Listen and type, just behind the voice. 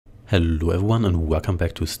Hello everyone and welcome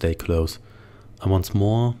back to Stay Close. I'm once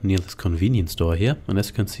more near this convenience store here, and as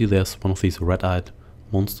you can see there's one of these red-eyed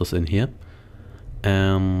monsters in here.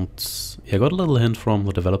 And yeah, I got a little hint from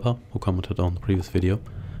the developer who commented on the previous video,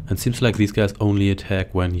 and it seems like these guys only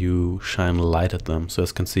attack when you shine light at them. So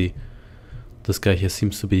as you can see, this guy here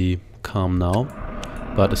seems to be calm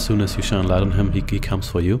now, but as soon as you shine light on him, he comes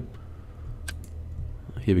for you.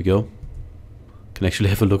 Here we go. Can actually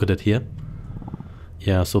have a look at it here.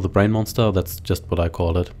 Yeah, so the brain monster, that's just what I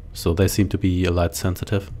call it. So they seem to be light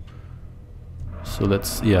sensitive. So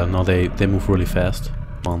now they move really fast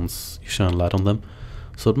once you shine light on them.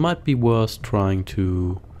 So it might be worth trying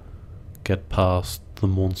to get past the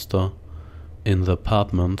monster in the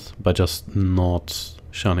apartment by just not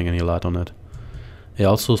shining any light on it. I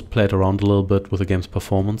also played around a little bit with the game's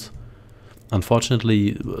performance.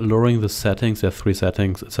 Unfortunately, lowering the settings, there are 3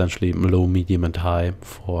 settings, essentially low, medium and high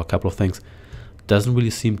for a couple of things, doesn't really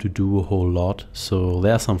seem to do a whole lot. So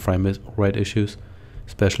there are some frame rate issues,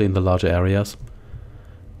 especially in the larger areas.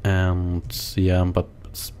 And yeah, but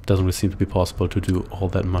it doesn't really seem to be possible to do all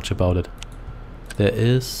that much about it. There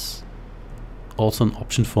is also an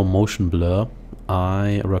option for motion blur.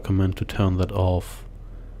 I recommend to turn that off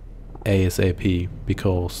ASAP,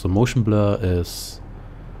 because the motion blur is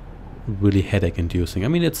really headache inducing. I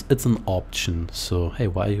mean, it's an option, so hey,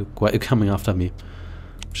 why are you coming after me?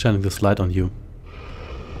 I'm shining this light on you.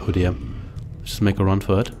 Oh dear. Just make a run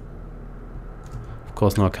for it. Of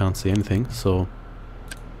course now I can't see anything, so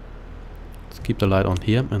let's keep the light on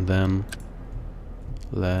here and then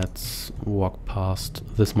let's walk past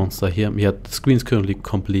this monster here. Yeah, the screen's currently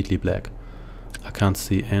completely black. I can't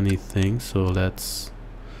see anything, so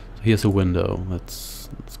here's a window.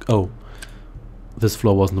 Oh, this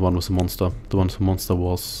floor wasn't the one with the monster. The one with the monster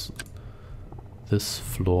was this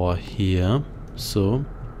floor here. So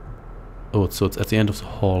it's at the end of the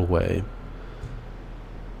hallway.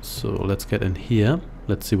 So let's get in here.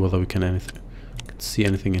 Let's see whether we can see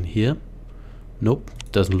anything in here. Nope,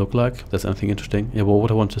 doesn't look like there's anything interesting. Yeah, well,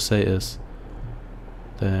 what I want to say is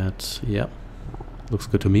that, yeah, looks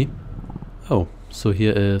good to me. Oh, so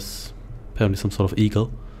here is apparently some sort of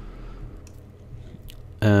eagle.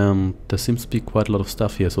 And there seems to be quite a lot of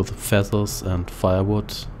stuff here, so the feathers and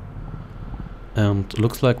firewood. And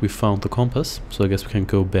looks like we found the compass, so I guess we can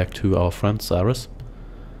go back to our friend Cyrus.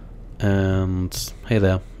 And hey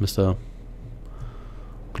there, Mr.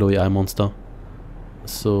 Glowy Eye Monster.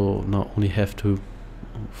 So now only have to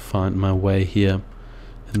find my way here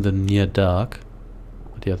in the near dark.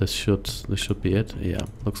 But yeah, this should be it. Yeah,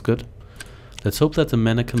 looks good. Let's hope that the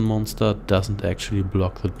mannequin monster doesn't actually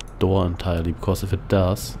block the door entirely, because if it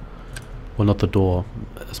does, well, not the door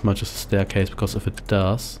as much as the staircase, because if it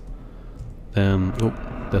does, then, oh,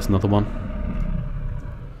 there's another one.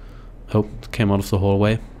 Oh, it came out of the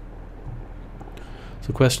hallway. So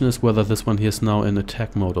the question is whether this one here is now in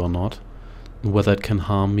attack mode or not, and whether it can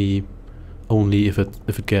harm me only if I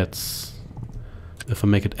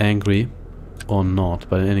make it angry or not.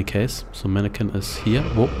 But in any case, so mannequin is here.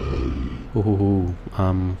 Whoa. Ooh,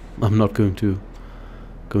 I'm not going to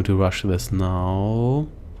rush this now.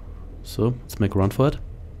 So let's make a run for it.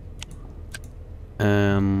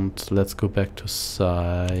 And let's go back to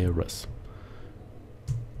Cyrus.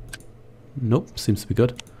 Nope, seems to be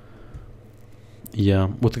good. Yeah,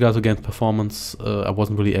 with regards to game's performance, I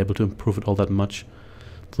wasn't really able to improve it all that much.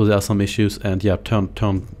 So there are some issues, and yeah,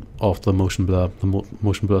 turn off the motion blur. The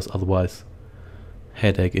motion blur is otherwise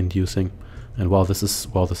headache inducing. And while this is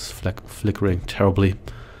flickering terribly,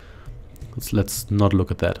 let's not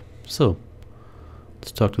look at that. So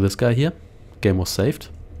let's talk to this guy here. Game was saved.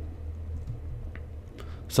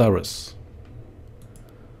 Cyrus.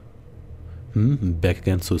 Back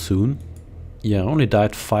again so soon? Yeah, I only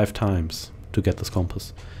died 5 times to get this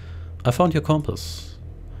compass. I found your compass.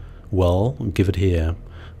 Well, give it here.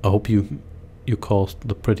 I hope you caused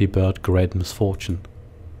the pretty bird great misfortune.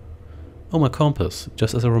 Oh, my compass,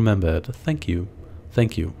 just as I remembered. Thank you.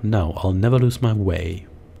 Thank you. Now, I'll never lose my way.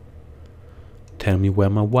 Tell me where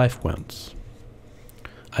my wife went.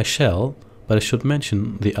 I shall, but I should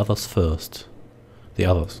mention the others first. The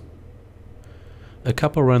others. A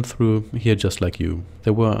couple ran through here just like you.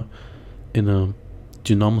 They were in a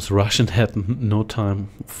ginormous rush and had no time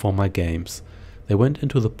for my games. They went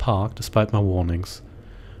into the park despite my warnings.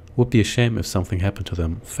 Would be a shame if something happened to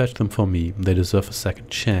them. Fetch them for me. They deserve a second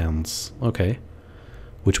chance. Okay.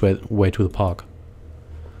 Which way to the park?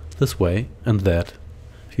 This way and that.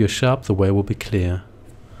 If you're sharp, the way will be clear.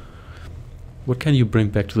 What can you bring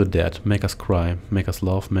back to the dead? Make us cry, make us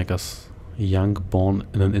laugh, make us young, born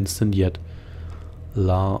in an instant, yet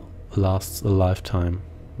lasts a lifetime.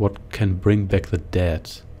 What can bring back the dead?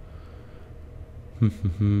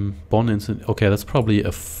 Born instant. Okay, that's probably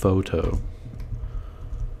a photo.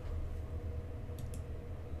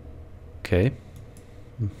 Okay.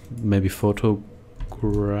 Maybe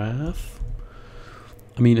photograph?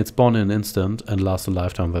 I mean, it's born in an instant and lasts a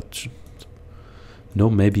lifetime. That no,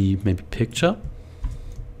 maybe picture.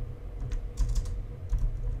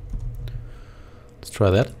 Let's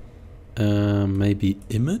try that. Maybe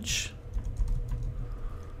image.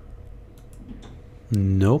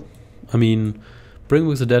 No, I mean, bring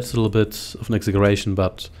with the dead is a little bit of an exaggeration,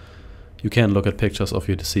 but you can look at pictures of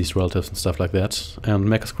your deceased relatives and stuff like that. And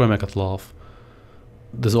love.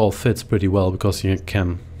 This all fits pretty well because you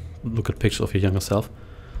can look at pictures of your younger self.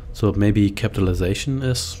 So maybe capitalization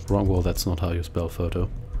is wrong. Well, that's not how you spell photo.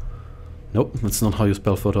 Nope, that's not how you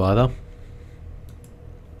spell photo either.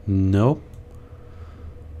 No.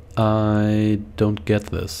 I don't get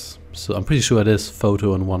this. So I'm pretty sure it is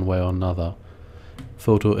photo in one way or another.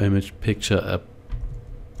 Photo, image, picture, a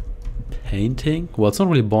painting? Well, it's not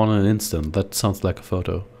really born in an instant. That sounds like a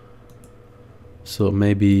photo. So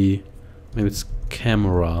maybe it's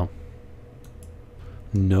camera.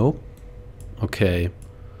 No. Okay.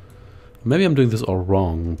 Maybe I'm doing this all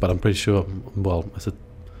wrong, but I'm pretty sure. Well, is it?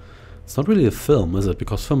 It's not really a film, is it?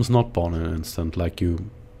 Because film is not born in an instant. Like you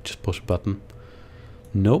just push a button.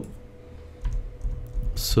 Nope.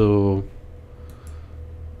 So.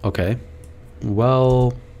 Okay.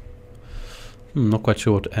 Well. Not quite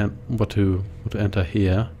sure what to enter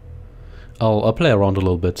here. I'll play around a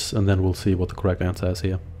little bit and then we'll see what the correct answer is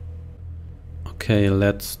here. Okay,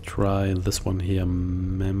 let's try this one here.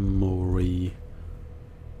 Memory.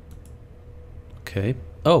 Okay.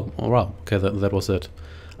 Oh, wow. Okay, that was it.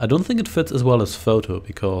 I don't think it fits as well as photo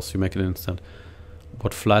because you make it instant.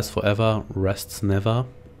 What flies forever, rests never.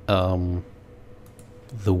 The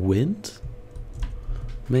wind?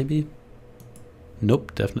 Maybe?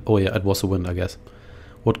 Nope, definitely. Oh yeah, it was the wind, I guess.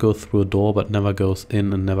 What goes through a door but never goes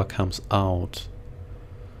in and never comes out?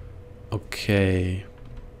 Okay.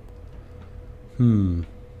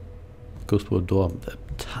 Goes through a door.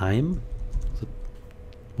 Time? Is it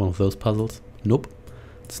one of those puzzles? Nope.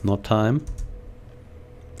 It's not time.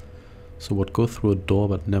 So what goes through a door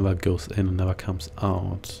but never goes in and never comes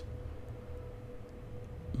out?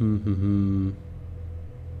 Well,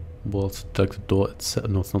 it's like the door itself.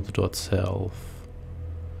 No, it's not the door itself.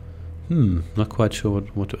 Not quite sure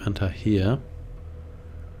what to enter here.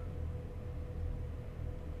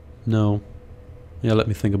 No. Yeah, let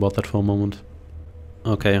me think about that for a moment.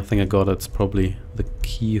 Okay, I think I got it. It's probably the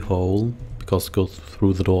keyhole, because it goes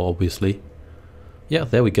through the door, obviously. Yeah,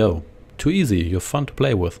 there we go. Too easy. You're fun to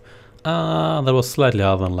play with. That was slightly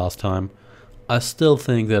harder than last time. I still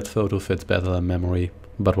think that photo fits better than memory,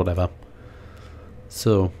 but whatever.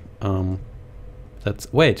 So,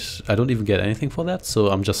 wait, I don't even get anything for that, so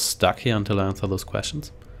I'm just stuck here until I answer those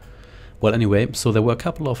questions. Well, anyway, so there were a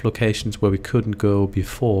couple of locations where we couldn't go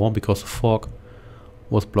before because the fog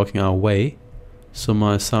was blocking our way. So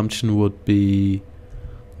my assumption would be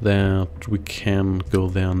that we can go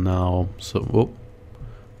there now. So, oh,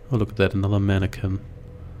 look at that, another mannequin.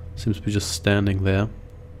 Seems to be just standing there.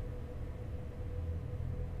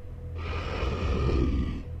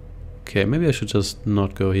 Okay, maybe I should just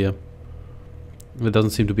not go here. There doesn't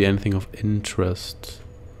seem to be anything of interest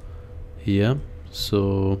here.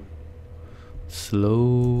 So,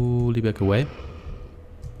 slowly back away.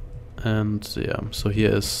 And yeah, so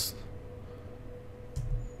here is...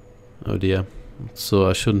 Oh dear. So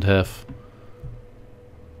I shouldn't have...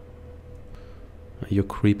 You're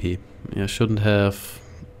creepy. I shouldn't have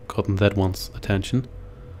gotten that one's attention.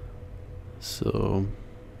 So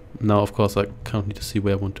now of course I kind of need to see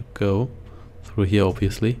where I want to go. Through here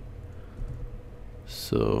obviously.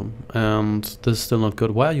 So, and this is still not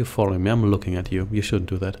good. Why are you following me? I'm looking at you. You shouldn't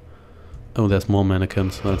do that. Oh, there's more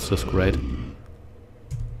mannequins. That's just great.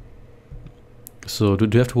 So do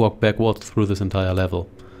you have to walk backwards through this entire level?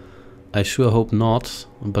 I sure hope not,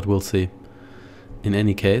 but we'll see. In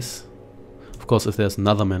any case, of course, if there's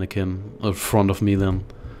another mannequin in front of me, then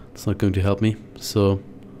it's not going to help me. So,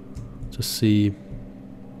 just see.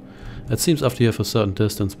 It seems after you have a certain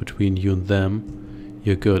distance between you and them,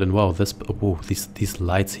 you're good. And wow, this these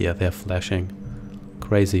lights here, they're flashing,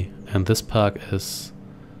 crazy. And this park is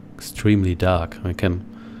extremely dark. I can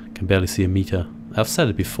barely see a meter. I've said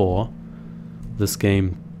it before. This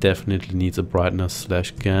game definitely needs a brightness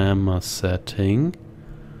 / gamma setting.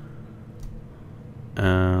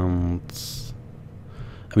 And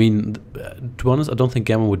I mean, to be honest, I don't think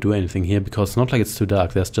gamma would do anything here because it's not like it's too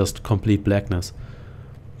dark. There's just complete blackness.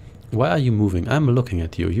 Why are you moving? I'm looking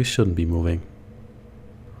at you. You shouldn't be moving.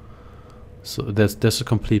 So there's a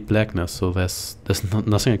complete blackness. So there's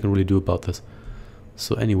nothing I can really do about this.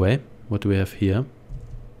 So anyway, what do we have here?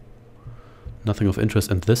 Nothing of interest,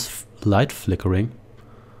 and this light flickering,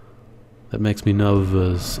 that makes me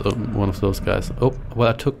nervous. One of those guys. Oh,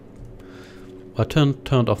 well, I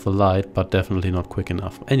turned off the light, but definitely not quick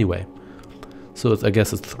enough. Anyway, so I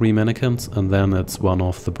guess it's 3 mannequins, and then it's one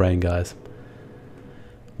of the brain guys.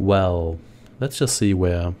 Well, let's just see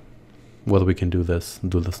whether we can do this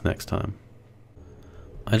next time.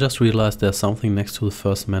 I just realized there's something next to the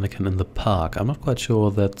first mannequin in the park. I'm not quite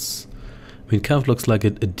sure that's... I mean, it kind of looks like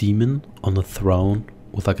a demon on a throne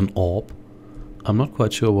with like an orb. I'm not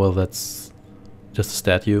quite sure whether that's just a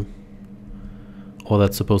statue or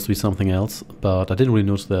that's supposed to be something else, but I didn't really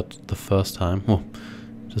notice that the first time. Oh,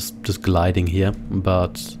 just gliding here,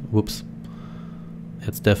 but whoops.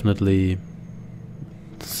 It's definitely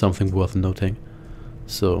something worth noting.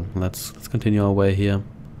 So let's continue our way here.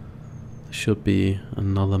 There should be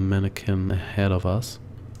another mannequin ahead of us.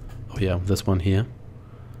 Oh yeah, this one here.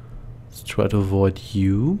 Let's try to avoid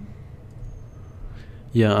you.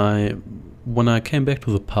 Yeah, when I came back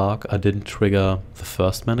to the park, I didn't trigger the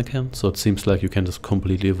first mannequin, so it seems like you can just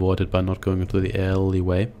completely avoid it by not going into the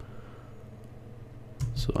alleyway.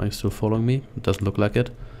 So are you still following me? It doesn't look like it.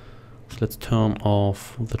 So let's turn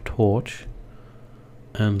off the torch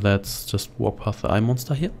and let's just walk past the eye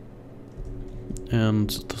monster here.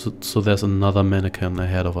 And so there's another mannequin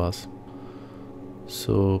ahead of us.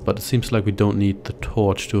 So, but it seems like we don't need the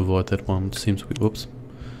torch to avoid that one. It seems we... Oops.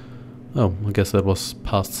 Oh, I guess that was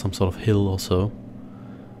past some sort of hill or so.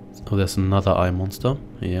 Oh, there's another eye monster.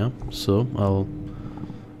 Yeah, so I'll...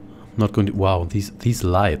 Not going to... Wow, these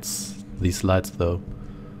lights. These lights, though.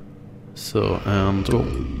 So, and... Oh,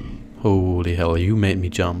 holy hell, you made me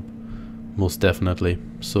jump. Most definitely.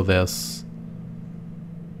 So there's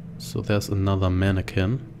another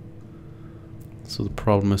mannequin. So the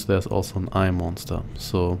problem is there's also an eye monster.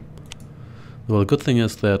 So... Well, the good thing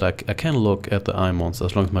is that I can look at the eye monster.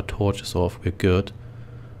 As long as my torch is off, we're good.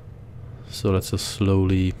 So let's just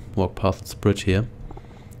slowly walk past this bridge here.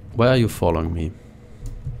 Why are you following me?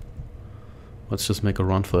 Let's just make a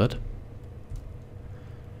run for it.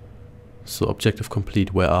 So objective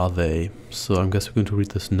complete, where are they? So I guess we're going to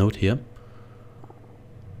read this note here.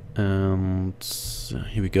 And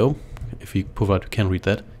here we go. If we provide we can read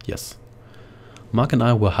that. Yes. Mark and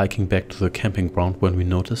I were hiking back to the camping ground when we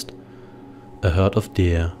noticed a herd of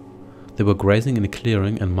deer. They were grazing in a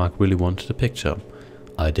clearing and Mark really wanted a picture.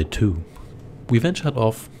 I did too. We ventured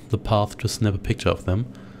off the path to snap a picture of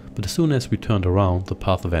them, but as soon as we turned around, the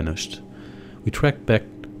path vanished. We tracked back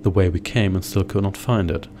the way we came and still could not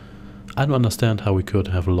find it. I don't understand how we could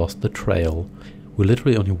have lost the trail. We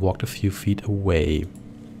literally only walked a few feet away.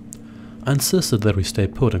 I insisted that we stay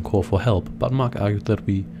put and call for help, but Mark argued that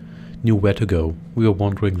we knew where to go. We were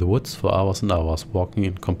wandering the woods for hours and hours, walking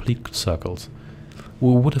in complete circles.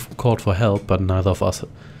 We would have called for help, but neither of us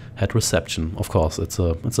had reception. Of course, it's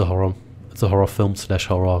a horror film /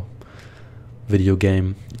 horror video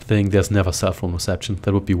game thing. There's never cell phone reception.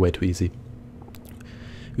 That would be way too easy.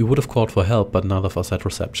 We would have called for help, but neither of us had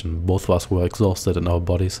reception. Both of us were exhausted and our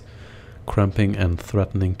bodies cramping and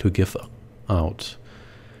threatening to give out.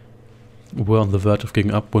 We were on the verge of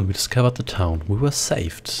giving up when we discovered the town. We were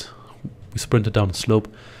saved. We sprinted down the slope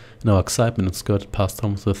in our excitement and skirted past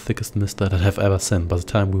some of the thickest mist that I have ever seen. By the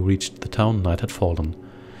time we reached the town, night had fallen.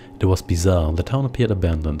 It was bizarre. The town appeared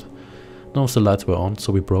abandoned. None of the lights were on,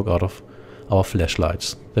 so we broke out of our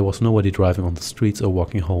flashlights. There was nobody driving on the streets or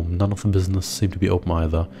walking home. None of the business seemed to be open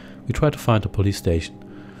either. We tried to find a police station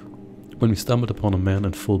when we stumbled upon a man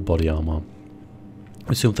in full body armor.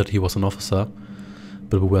 We assumed that he was an officer,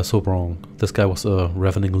 but we were so wrong. This guy was a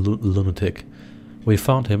ravening lunatic. When we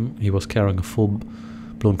found him, he was carrying a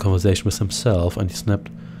full-blown conversation with himself, and he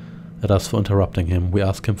snapped at us for interrupting him. We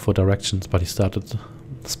asked him for directions, but he started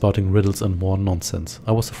spouting riddles and more nonsense.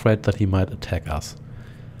 I was afraid that he might attack us.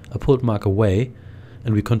 I pulled Mark away,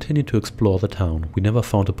 and we continued to explore the town. We never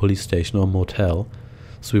found a police station or motel,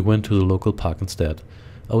 so we went to the local park instead.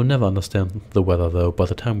 I will never understand the weather, though. By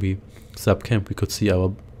the time we set up camp, we could see our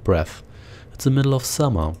breath. It's the middle of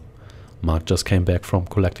summer. Mark just came back from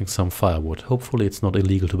collecting some firewood. Hopefully it's not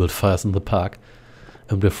illegal to build fires in the park,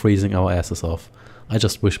 and we're freezing our asses off. I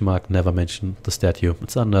just wish Mark never mentioned the statue.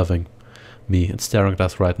 It's unnerving me. It's staring at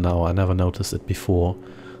us right now. I never noticed it before.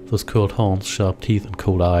 Those curled horns, sharp teeth and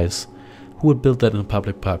cold eyes. Who would build that in a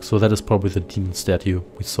public park? So that is probably the demon statue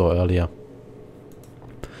we saw earlier.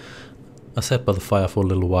 I sat by the fire for a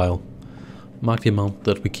little while. Mark the amount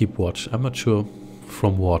that we keep watch. I'm not sure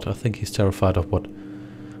from what. I think he's terrified of what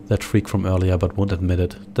that freak from earlier, but won't admit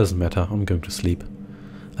it. Doesn't matter, I'm going to sleep.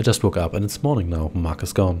 I just woke up and it's morning now. Mark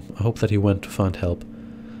is gone. I hope that he went to find help.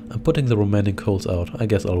 I'm putting the remaining coals out. I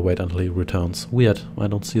guess I'll wait until he returns. Weird, I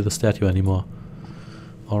don't see the statue anymore.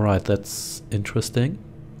 Alright, that's interesting.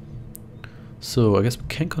 So I guess we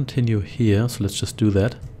can continue here, so let's just do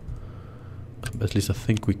that. At least I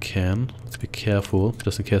think we can. Let's be careful,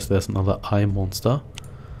 just in case there's another eye monster.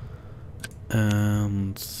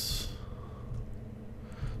 And so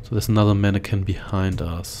there's another mannequin behind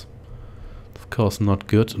us. Of course not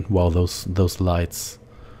good. And wow, those lights.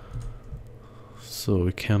 So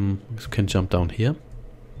we can jump down here.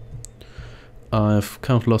 I've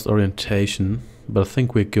kind of lost orientation, but I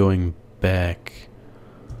think we're going back.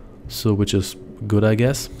 So which is good, I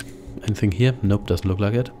guess. Anything here? Nope, doesn't look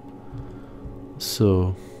like it.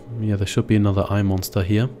 So yeah, there should be another eye monster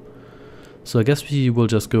here. So I guess we will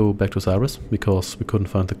just go back to Cyrus, because we couldn't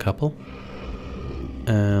find the couple.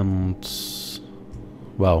 And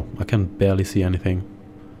wow, I can barely see anything.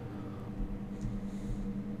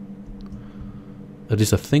 At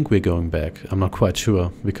least I think we're going back. I'm not quite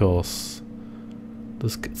sure, because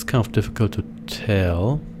it's kind of difficult to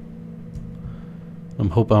tell. I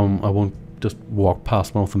hope I won't just walk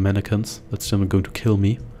past one of the mannequins. That's then going to kill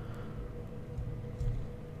me.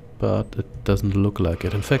 But it doesn't look like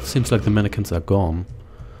it. In fact, it seems like the mannequins are gone.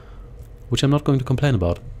 Which I'm not going to complain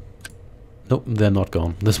about. Nope, they're not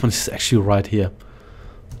gone. This one is actually right here.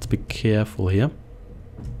 Let's be careful here.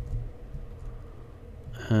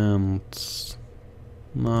 And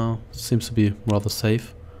no, seems to be rather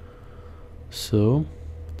safe. So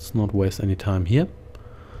let's not waste any time here.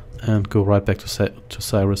 And go right back to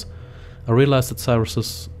Cyrus. I realized that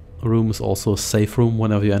Cyrus's room is also a safe room.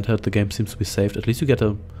 Whenever you enter it, the game seems to be saved. At least you get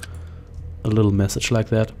a little message like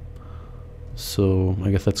that. So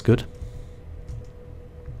I guess that's good.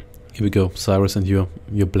 Here we go, Cyrus and your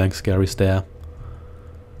blank scary stare.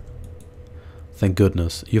 Thank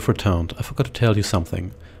goodness, you've returned. I forgot to tell you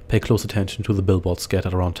something. Pay close attention to the billboards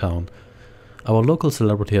scattered around town. Our local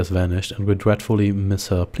celebrity has vanished and we dreadfully miss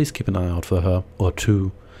her. Please keep an eye out for her, or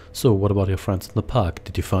two. So what about your friends in the park?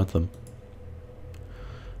 Did you find them?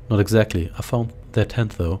 Not exactly. I found their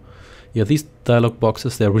tent though. Yeah, these dialogue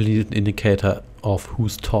boxes, they're really an indicator of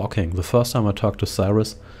who's talking. The first time I talked to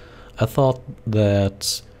Cyrus, I thought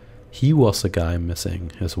that he was the guy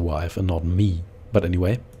missing his wife and not me. But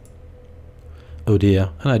anyway. Oh dear,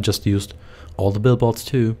 and I just used all the billboards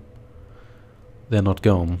too. They're not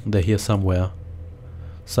gone. They're here somewhere.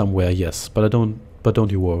 Somewhere, yes. But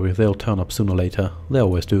don't you worry, they'll turn up sooner or later. They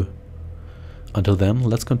always do. Until then,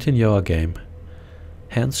 let's continue our game.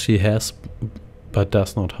 Hands she has, but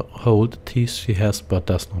does not hold. Teeth she has, but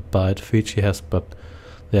does not bite. Feet she has, but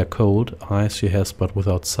they are cold. Eyes she has, but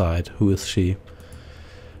without sight. Who is she?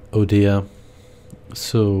 Oh dear.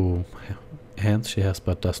 So, hands she has,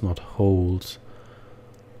 but does not hold.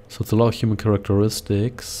 So it's a lot of human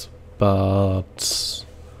characteristics, but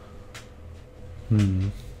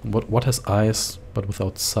what has eyes but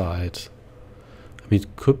without sight? I mean,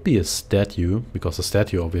 it could be a statue, because a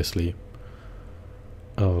statue obviously.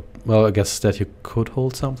 Well, I guess a statue could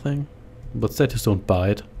hold something, but statues don't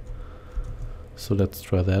bite. So let's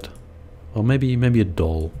try that. Or maybe a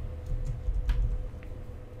doll.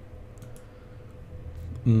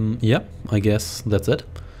 Yeah, I guess that's it.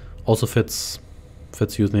 Also fits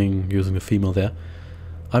using the female there.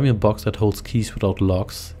 I'm a box that holds keys without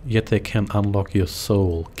locks, yet they can unlock your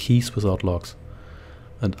soul. Keys without locks.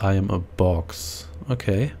 And I am a box.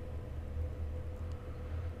 Okay.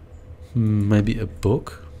 Maybe a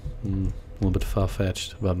book? A little bit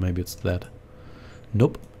far-fetched, but maybe it's that.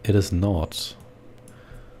 Nope, it is not.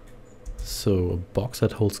 So, a box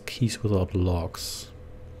that holds keys without locks.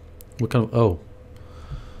 What kind of... oh.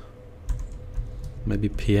 Maybe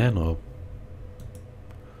piano.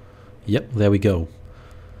 Yep, there we go.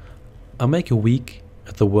 I make you weak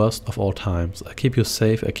at the worst of all times. I keep you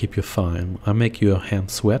safe, I keep you fine. I make your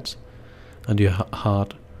hands sweat and your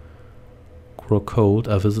heart grow cold.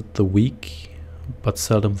 I visit the weak, but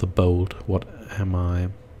seldom the bold. What am I?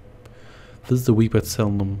 Visit the weak, but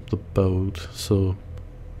seldom the bold. So,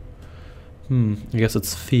 I guess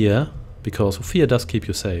it's fear, because fear does keep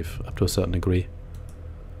you safe up to a certain degree.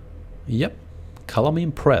 Yep. Color me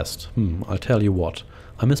impressed. I'll tell you what.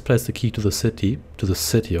 I misplaced the key to the city,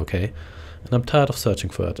 okay? And I'm tired of searching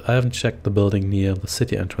for it. I haven't checked the building near the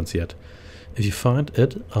city entrance yet. If you find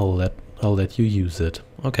it, I'll let you use it.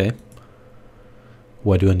 Okay.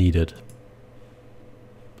 Why do I need it?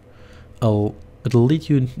 It'll lead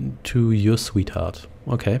you to your sweetheart.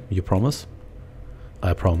 Okay, you promise?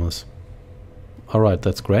 I promise. Alright,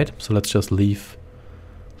 that's great. So let's just leave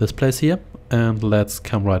this place here. And let's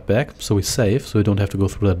come right back. So we save, so we don't have to go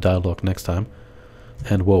through that dialogue next time.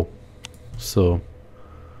 And whoa. So,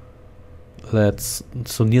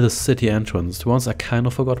 So near the city entrance. To be honest, I kind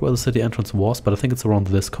of forgot where the city entrance was, but I think it's around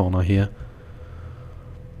this corner here.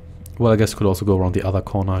 Well, I guess you could also go around the other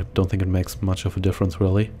corner. I don't think it makes much of a difference,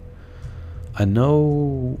 really. I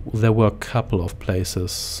know there were a couple of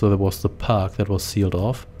places. So there was the park that was sealed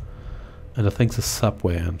off, and I think the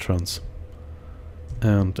subway entrance.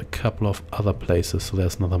 And a couple of other places. So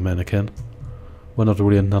there's another mannequin. Well, not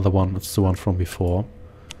really another one, it's the one from before.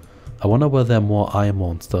 I wonder where there are more eye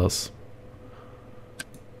monsters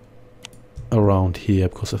around here,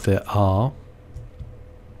 because if there are,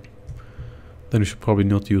 then we should probably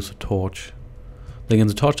not use a torch. Again,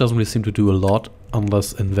 the torch doesn't really seem to do a lot,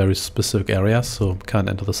 unless in very specific areas, so can't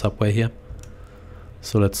enter the subway here.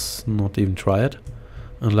 So let's not even try it.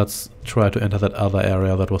 And let's try to enter that other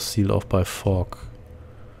area that was sealed off by fog.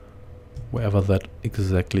 Wherever that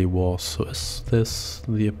exactly was. So is this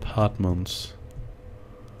the apartments?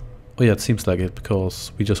 Oh yeah, it seems like it,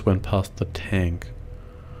 because we just went past the tank.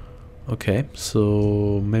 Okay,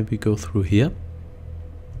 so maybe go through here.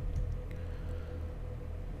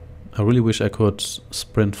 I really wish I could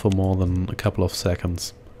sprint for more than a couple of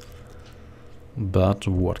seconds. But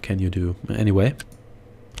what can you do? Anyway.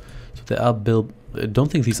 So there are I don't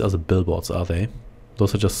think these are the billboards, are they?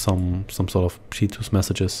 Those are just some sort of Bluetooth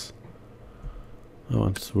messages. Oh,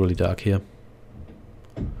 and it's really dark here.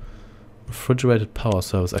 Refrigerated power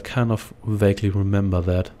service. I kind of vaguely remember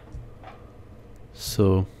that.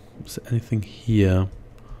 So, is there anything here?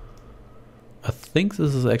 I think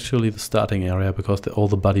this is actually the starting area because all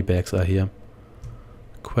the body bags are here.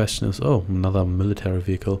 Question is, oh, another military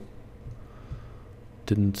vehicle.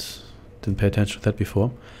 Didn't pay attention to that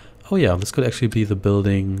before. Oh yeah, this could actually be the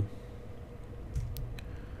building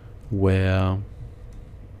which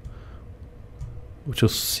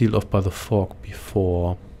was sealed off by the fog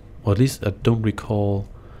before. Or at least I don't recall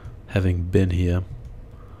having been here.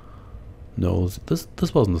 No, this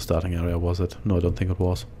wasn't the starting area, was it? No, I don't think it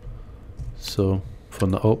was. So, for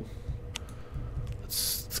now... Oh,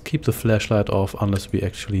 let's keep the flashlight off unless we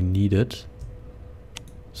actually need it.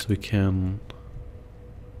 So we can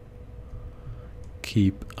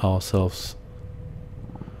keep ourselves...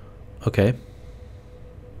 Okay.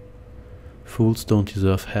 Fools don't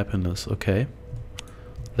deserve happiness, okay.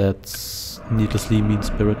 That's needlessly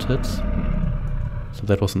mean-spirited. So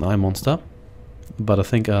that was an eye monster. But I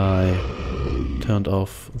think I turned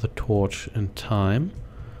off the torch in time.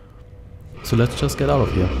 So let's just get out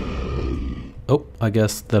of here. Oh, I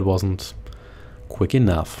guess that wasn't quick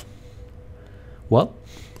enough. Well,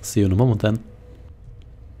 see you in a moment then.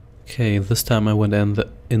 Okay, this time I went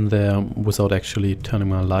in there without actually turning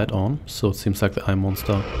my light on. So it seems like the eye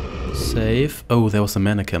monster safe. Oh, there was a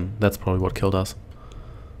mannequin. That's probably what killed us.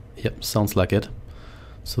 Yep, sounds like it.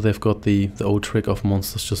 So they've got the old trick of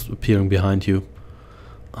monsters just appearing behind you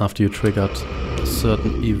after you triggered a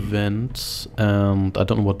certain event. And I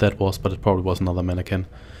don't know what that was, but it probably was another mannequin.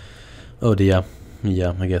 Oh dear.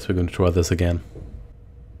 Yeah, I guess we're going to try this again.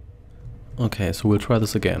 Okay, so we'll try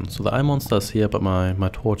this again. So the eye monster is here, but my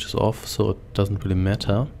torch is off, so it doesn't really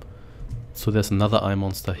matter. So there's another eye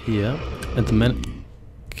monster here. And the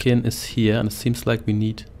mannequin is here, and it seems like we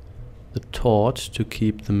need the torch to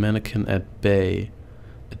keep the mannequin at bay.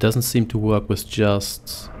 It doesn't seem to work with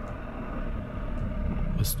just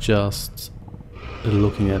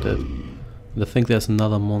looking at it. And I think there's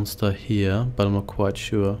another monster here, but I'm not quite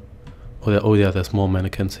sure. Oh yeah, there's more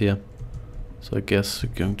mannequins here. So I guess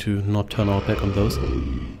we're going to not turn our back on those.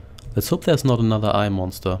 Let's hope there's not another eye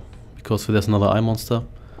monster, because if there's another eye monster,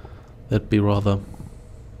 that'd be rather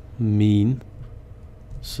mean.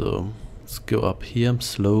 So let's go up here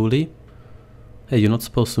slowly. Hey, you're not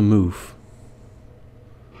supposed to move.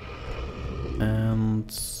 And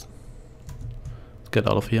let's get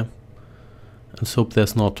out of here. And let's hope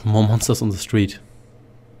there's not more monsters on the street.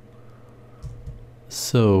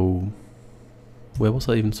 So, where was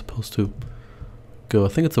I even supposed to go? I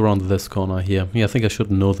think it's around this corner here. Yeah, I think I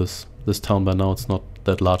should know this town by now. It's not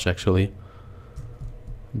that large actually.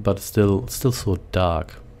 But it's still so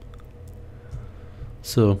dark.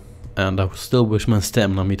 So, and I still wish my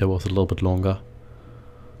stamina meter was a little bit longer.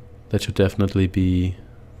 That should definitely be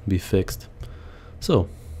fixed. So,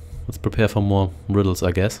 let's prepare for more riddles,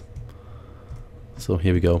 I guess. So,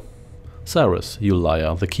 here we go. Cyrus, you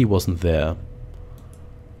liar, the key wasn't there.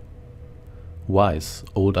 Wise,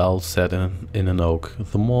 old owl sat in an oak.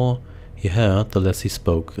 The more he heard, the less he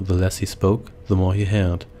spoke. The less he spoke, the more he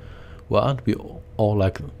heard. Well, aren't we all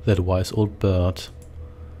like that wise old bird?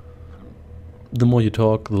 The more you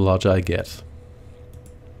talk, the larger I get.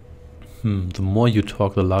 The more you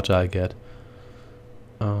talk, the larger I get.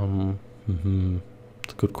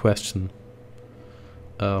 It's a good question.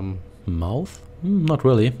 Mouth? Not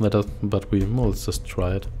really, but well, let's just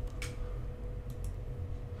try it.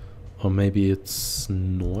 Or maybe it's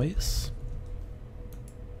noise?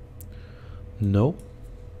 No?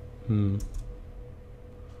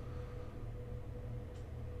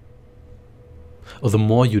 Oh, the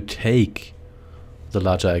more you take, the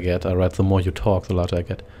larger I get. Alright, the more you talk, the larger I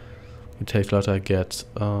get. You take, the larger I get.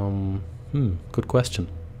 Good question.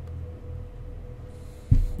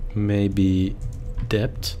 Maybe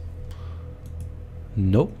depth?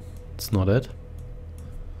 Nope, it's not it.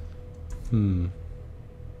 Good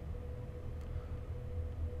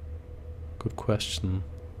question.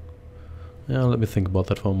 Yeah, let me think about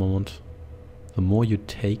that for a moment. The more you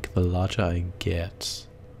take, the larger I get.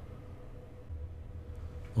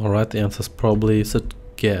 Alright, the answer is probably, is it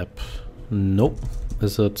gap? Nope.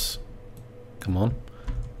 Is it, come on,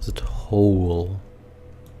 is it hole?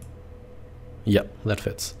 Yeah, that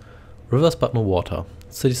fits. Rivers but no water,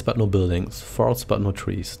 cities but no buildings, forests but no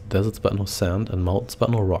trees, deserts but no sand, and mountains but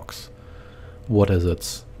no rocks. What is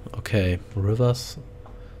it? Okay, rivers,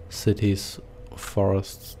 cities,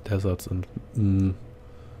 forests, deserts, and...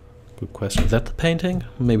 good question. Is that the painting?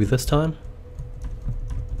 Maybe this time?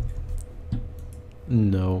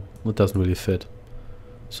 No, it doesn't really fit.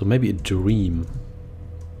 So maybe a dream.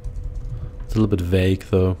 It's a little bit vague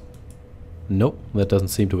though. Nope, that doesn't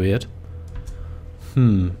seem to be it.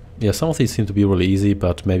 Yeah, some of these seem to be really easy,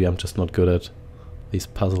 but maybe I'm just not good at these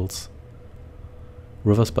puzzles.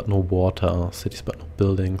 Rivers but no water, cities but no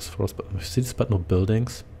buildings, forests but cities but no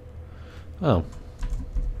buildings. Oh.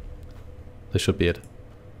 This should be it.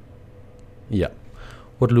 Yeah.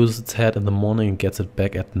 What loses its head in the morning and gets it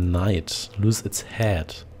back at night? Lose its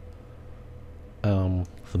head. The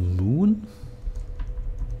moon?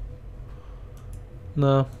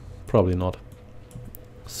 Nah, probably not.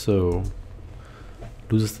 So,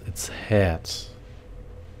 loses its head.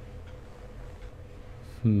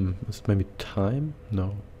 Is it maybe time?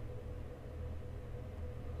 No.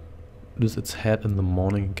 Loses its head in the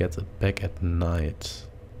morning and gets it back at night.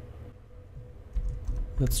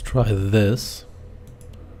 Let's try this.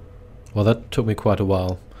 Well, that took me quite a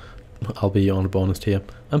while. I'll be honest here.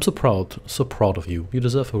 I'm so proud of you. You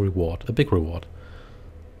deserve a reward, a big reward.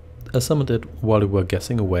 As someone did while you were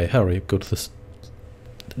guessing away, hurry, go to the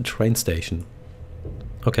train station.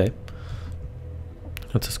 Okay.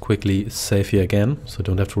 Let's just quickly save here again, so I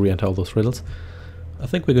don't have to re-enter all those riddles. I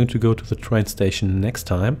think we're going to go to the train station next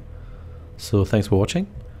time. So thanks for watching,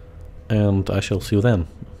 and I shall see you then.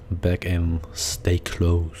 Back in Stay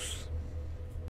Close.